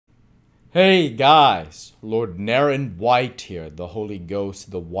Hey guys, Lord Naren White here, the Holy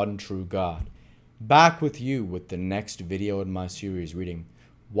Ghost, the one true God. Back with you with the next video in my series reading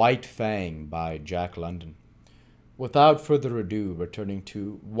White Fang by Jack London. Without further ado, returning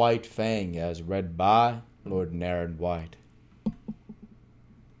to White Fang as read by Lord Naren White.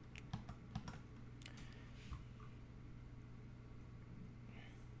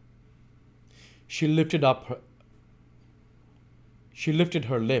 She lifted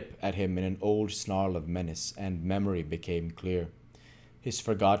her lip at him in an old snarl of menace, and memory became clear. His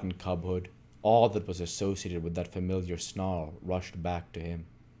forgotten cubhood, all that was associated with that familiar snarl, rushed back to him.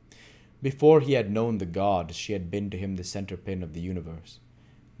 Before he had known the gods, she had been to him the centerpin of the universe.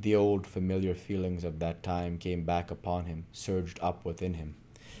 The old familiar feelings of that time came back upon him, surged up within him.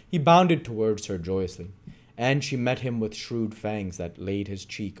 He bounded towards her joyously, and she met him with shrewd fangs that laid his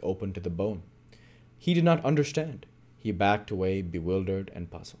cheek open to the bone. He did not understand. He backed away, bewildered and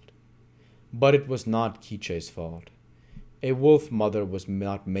puzzled. But it was not Kiche's fault. A wolf mother was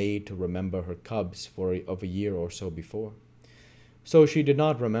not made to remember her cubs of a year or so before. So she did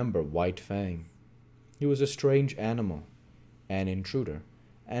not remember White Fang. He was a strange animal, an intruder,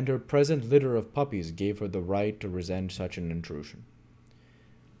 and her present litter of puppies gave her the right to resent such an intrusion.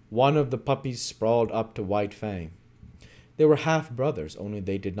 One of the puppies sprawled up to White Fang. They were half-brothers, only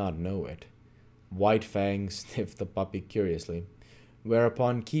they did not know it. White Fang sniffed the puppy curiously,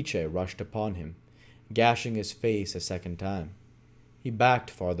 whereupon Kiche rushed upon him, gashing his face a second time. He backed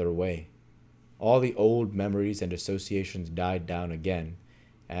farther away. All the old memories and associations died down again,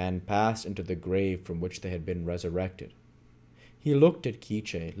 and passed into the grave from which they had been resurrected. He looked at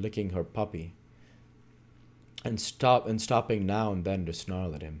Kiche, licking her puppy, and stopping now and then to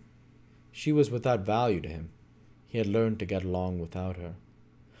snarl at him. She was without value to him. He had learned to get along without her.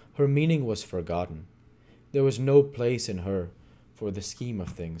 Her meaning was forgotten. There was no place in her for the scheme of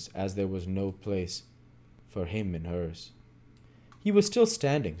things, as there was no place for him in hers. He was still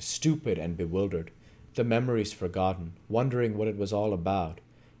standing, stupid and bewildered, the memories forgotten, wondering what it was all about,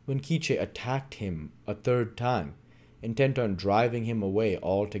 when Kiche attacked him a third time, intent on driving him away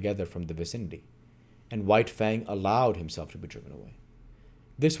altogether from the vicinity, and White Fang allowed himself to be driven away.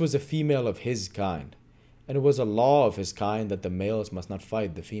 This was a female of his kind, and it was a law of his kind that the males must not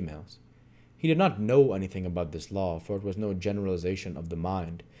fight the females. He did not know anything about this law, for it was no generalization of the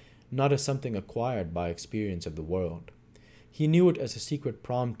mind, not as something acquired by experience of the world. He knew it as a secret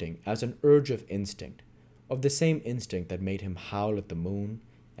prompting, as an urge of instinct, of the same instinct that made him howl at the moon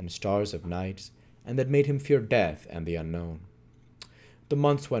and stars of nights, and that made him fear death and the unknown. The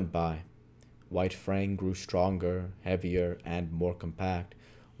months went by. White Fang grew stronger, heavier, and more compact,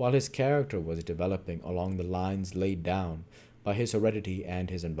 while his character was developing along the lines laid down by his heredity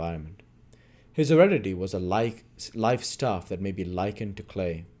and his environment. His heredity was a life stuff that may be likened to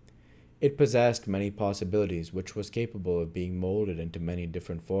clay. It possessed many possibilities, which was capable of being molded into many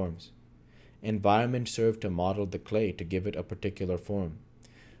different forms. Environment served to model the clay to give it a particular form.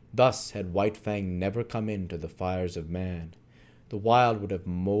 Thus, had White Fang never come into the fires of man, the wild would have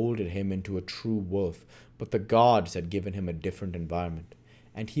molded him into a true wolf, but the gods had given him a different environment,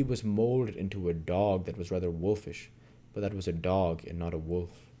 and he was molded into a dog that was rather wolfish, but that was a dog and not a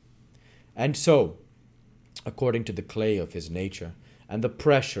wolf. And so, according to the clay of his nature and the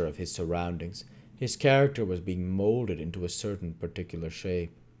pressure of his surroundings, his character was being molded into a certain particular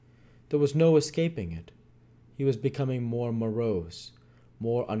shape. There was no escaping it. He was becoming more morose,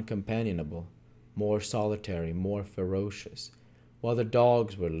 more uncompanionable, more solitary, more ferocious, while the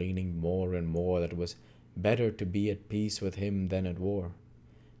dogs were leaning more and more that it was better to be at peace with him than at war.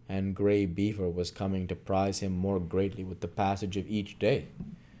 And Grey Beaver was coming to prize him more greatly with the passage of each day.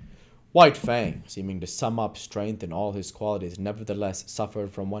 White Fang, seeming to sum up strength in all his qualities, nevertheless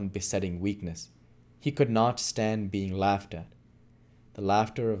suffered from one besetting weakness. He could not stand being laughed at. The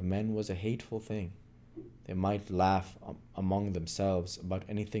laughter of men was a hateful thing. They might laugh among themselves about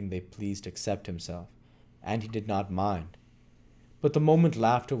anything they pleased except himself, and he did not mind. But the moment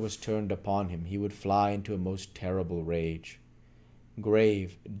laughter was turned upon him, he would fly into a most terrible rage.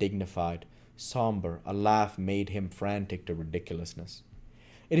 Grave, dignified, somber, a laugh made him frantic to ridiculousness.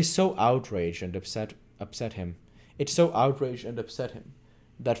 It so outraged and upset him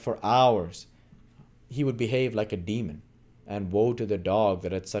that for hours he would behave like a demon, and woe to the dog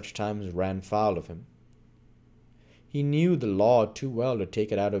that at such times ran foul of him. He knew the law too well to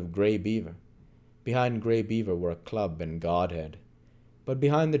take it out of Grey Beaver. Behind Grey Beaver were a club and Godhead, but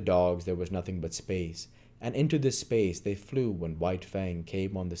behind the dogs there was nothing but space, and into this space they flew when White Fang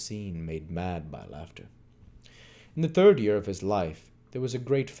came on the scene, made mad by laughter. In the third year of his life, there was a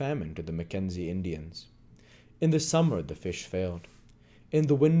great famine to the Mackenzie Indians. In the summer the fish failed. In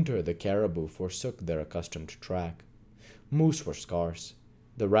the winter, the caribou forsook their accustomed track. Moose were scarce.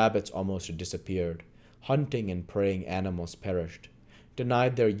 The rabbits almost disappeared. Hunting and preying animals perished.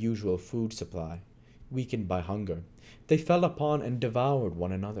 Denied their usual food supply, weakened by hunger, they fell upon and devoured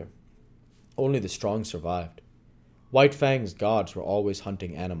one another. Only the strong survived. White Fang's gods were always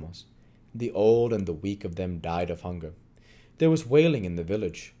hunting animals. The old and the weak of them died of hunger. There was wailing in the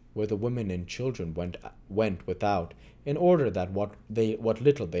village, where the women and children went without, in order that what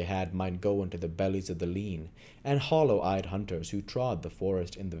little they had might go into the bellies of the lean and hollow-eyed hunters who trod the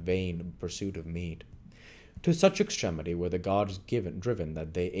forest in the vain pursuit of meat. To such extremity were the gods driven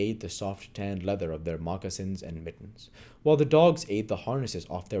that they ate the soft tanned leather of their moccasins and mittens, while the dogs ate the harnesses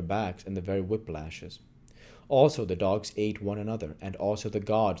off their backs and the very whiplashes. Also the dogs ate one another, and also the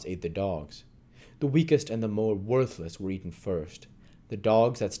gods ate the dogs. The weakest and the more worthless were eaten first. The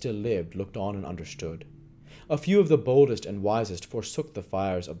dogs that still lived looked on and understood. A few of the boldest and wisest forsook the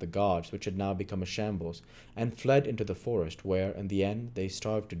fires of the gods, which had now become a shambles, and fled into the forest, where, in the end, they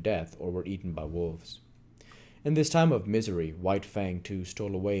starved to death or were eaten by wolves. In this time of misery, White Fang, too,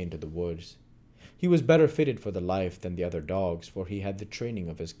 stole away into the woods. He was better fitted for the life than the other dogs, for he had the training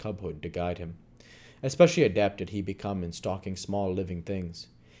of his cubhood to guide him. Especially adept did he become in stalking small living things.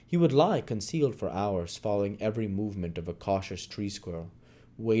 He would lie concealed for hours, following every movement of a cautious tree squirrel,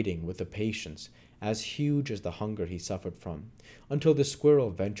 waiting with a patience as huge as the hunger he suffered from, until the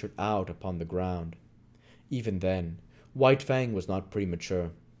squirrel ventured out upon the ground. Even then, White Fang was not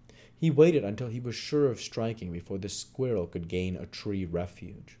premature. He waited until he was sure of striking before the squirrel could gain a tree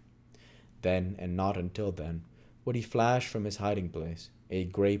refuge. Then, and not until then, would he flash from his hiding place, a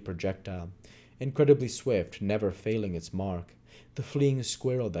gray projectile, incredibly swift, never failing its mark, the fleeing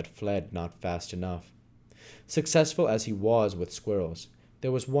squirrel that fled not fast enough. Successful as he was with squirrels,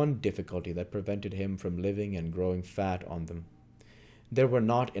 there was one difficulty that prevented him from living and growing fat on them. There were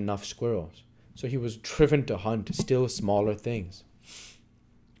not enough squirrels, so he was driven to hunt still smaller things.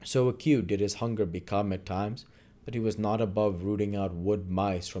 So acute did his hunger become at times that he was not above rooting out wood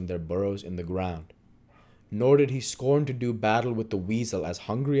mice from their burrows in the ground. Nor did he scorn to do battle with the weasel as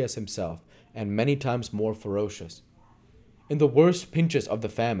hungry as himself and many times more ferocious. In the worst pinches of the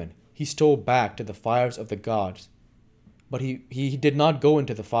famine, he stole back to the fires of the gods. But he did not go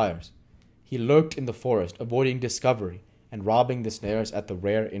into the fires. He lurked in the forest, avoiding discovery and robbing the snares at the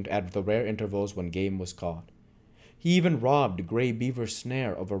rare intervals when game was caught. He even robbed Grey Beaver's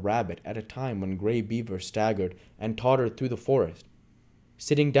snare of a rabbit at a time when Grey Beaver staggered and tottered through the forest,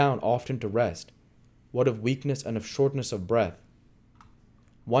 sitting down often to rest, what of weakness and of shortness of breath.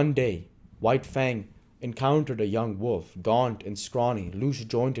 One day, White Fang encountered a young wolf, gaunt and scrawny,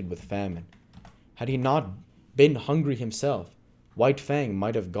 loose-jointed with famine. Had he not been hungry himself, White Fang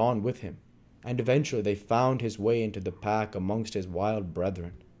might have gone with him, and eventually they found his way into the pack amongst his wild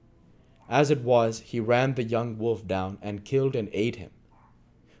brethren. As it was, he ran the young wolf down and killed and ate him.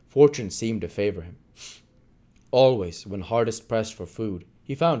 Fortune seemed to favor him. Always, when hardest pressed for food,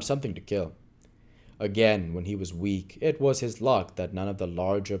 he found something to kill. Again, when he was weak, it was his luck that none of the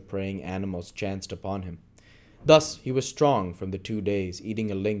larger preying animals chanced upon him. Thus he was strong from the 2 days eating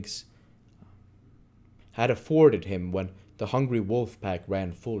a lynx had afforded him when the hungry wolf pack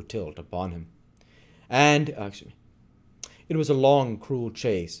ran full tilt upon him. It was a long, cruel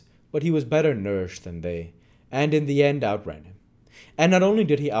chase, but he was better nourished than they, and in the end outran him. And not only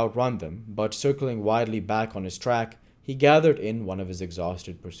did he outrun them, but circling widely back on his track, he gathered in one of his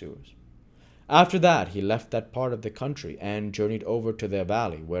exhausted pursuers. After that, he left that part of the country and journeyed over to the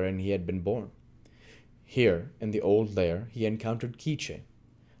valley wherein he had been born. Here, in the old lair, he encountered Quiche.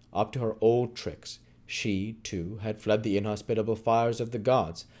 Up to her old tricks, she, too, had fled the inhospitable fires of the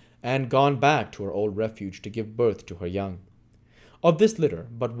gods, and gone back to her old refuge to give birth to her young. Of this litter,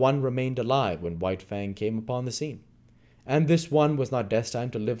 but one remained alive when White Fang came upon the scene, and this one was not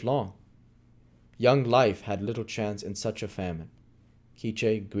destined to live long. Young life had little chance in such a famine.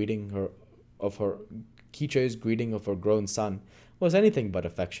 Quiche's greeting of her grown son was anything but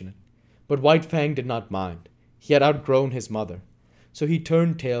affectionate, but White Fang did not mind. He had outgrown his mother, so he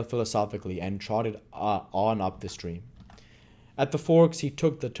turned tail philosophically and trotted on up the stream. At the forks he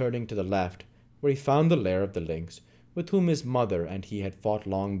took the turning to the left, where he found the lair of the lynx, with whom his mother and he had fought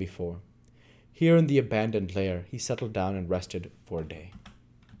long before. Here in the abandoned lair he settled down and rested for a day.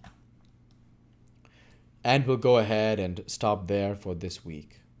 And we'll go ahead and stop there for this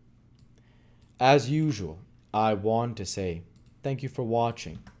week. As usual, I want to say thank you for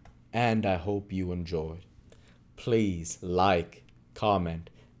watching, and I hope you enjoyed. Please like, comment,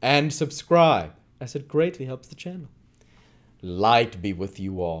 and subscribe, as it greatly helps the channel. Light be with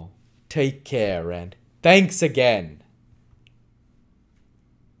you all. Take care, and thanks again.